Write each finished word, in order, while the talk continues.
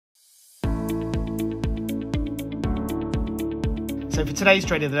So for today's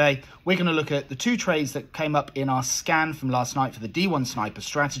trade of the day, we're going to look at the two trades that came up in our scan from last night for the D1 sniper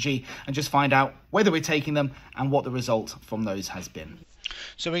strategy and just find out whether we're taking them and what the result from those has been.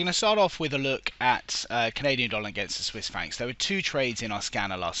 So we're going to start off with a look at Canadian dollar against the Swiss francs. There were two trades in our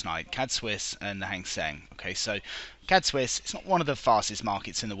scanner last night, CAD Swiss and the Hang Seng. Okay, so CAD Swiss, it's not one of the fastest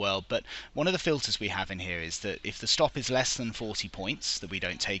markets in the world, but one of the filters we have in here is that if the stop is less than 40 points, that we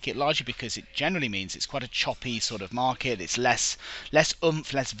don't take it, largely because it generally means it's quite a choppy sort of market. It's less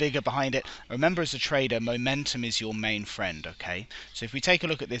oomph, less vigor behind it. Remember, as a trader, momentum is your main friend, okay? So if we take a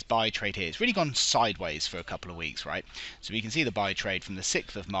look at this buy trade here, it's really gone sideways for a couple of weeks, right? So we can see the buy trade from the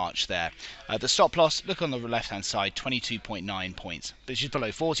 6th of March there. The stop loss, look on the left-hand side, 22.9 points. Which is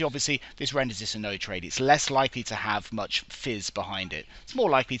below 40, obviously. This renders this a no trade. It's less likely to have much fizz behind it. It's more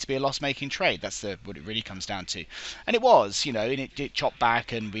likely to be a loss-making trade. That's what it really comes down to. And it was, you know, and it chopped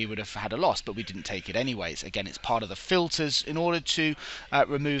back and we would have had a loss, but we didn't take it anyways. Again, it's part of the filters in order to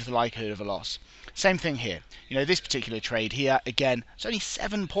remove the likelihood of a loss. Same thing here. You know, this particular trade here, again, it's only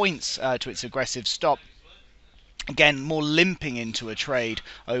 7 points to its aggressive stop. Again, more limping into a trade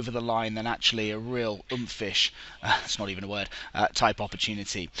over the line than actually a real umphish, it's not even a word, type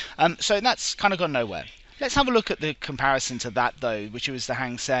opportunity. So that's kind of gone nowhere. Let's have a look at the comparison to that though, which was the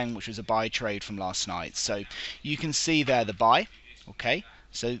Hang Seng, which was a buy trade from last night. So you can see there the buy, okay?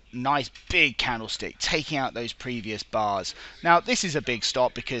 So nice big candlestick taking out those previous bars. Now this is a big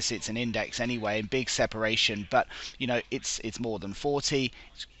stop because it's an index anyway and big separation, but you know it's more than 40.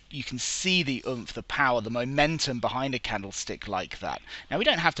 You can see the oomph, the power, the momentum behind a candlestick like that. Now we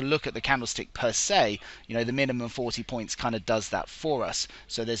don't have to look at the candlestick per se, you know, the minimum 40 points kind of does that for us.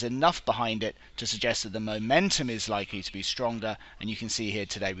 So there's enough behind it to suggest that the momentum is likely to be stronger, and you can see here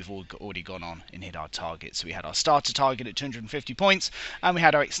today we've already gone on and hit our target. So we had our starter target at 250 points and we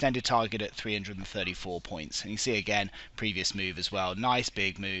had our extended target at 334 points. And you see again, previous move as well, nice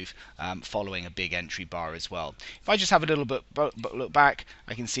big move following a big entry bar as well. If I just have a little bit look back,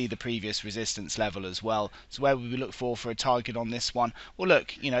 I can see the previous resistance level as well. So where would we look for a target on this one? Well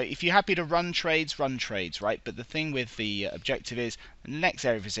look, you know, if you're happy to run trades, right? But the thing with the objective is the next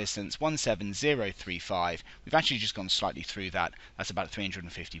area of resistance, 17035. We've actually just gone slightly through that. That's about a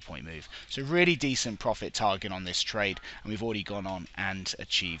 350 point move. So really decent profit target on this trade, and we've already gone on and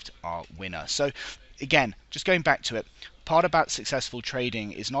achieved our winner. So again, just going back to it, part about successful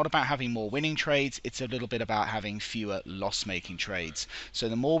trading is not about having more winning trades, it's a little bit about having fewer loss-making trades. So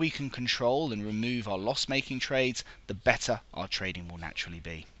the more we can control and remove our loss-making trades, the better our trading will naturally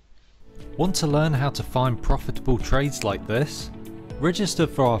be. Want to learn how to find profitable trades like this? Register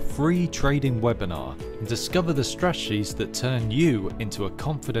for our free trading webinar and discover the strategies that turn you into a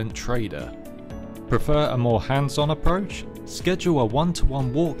confident trader. Prefer a more hands-on approach? Schedule a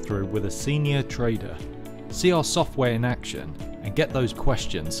one-to-one walkthrough with a senior trader. See our software in action and get those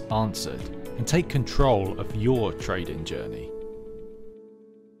questions answered, and take control of your trading journey.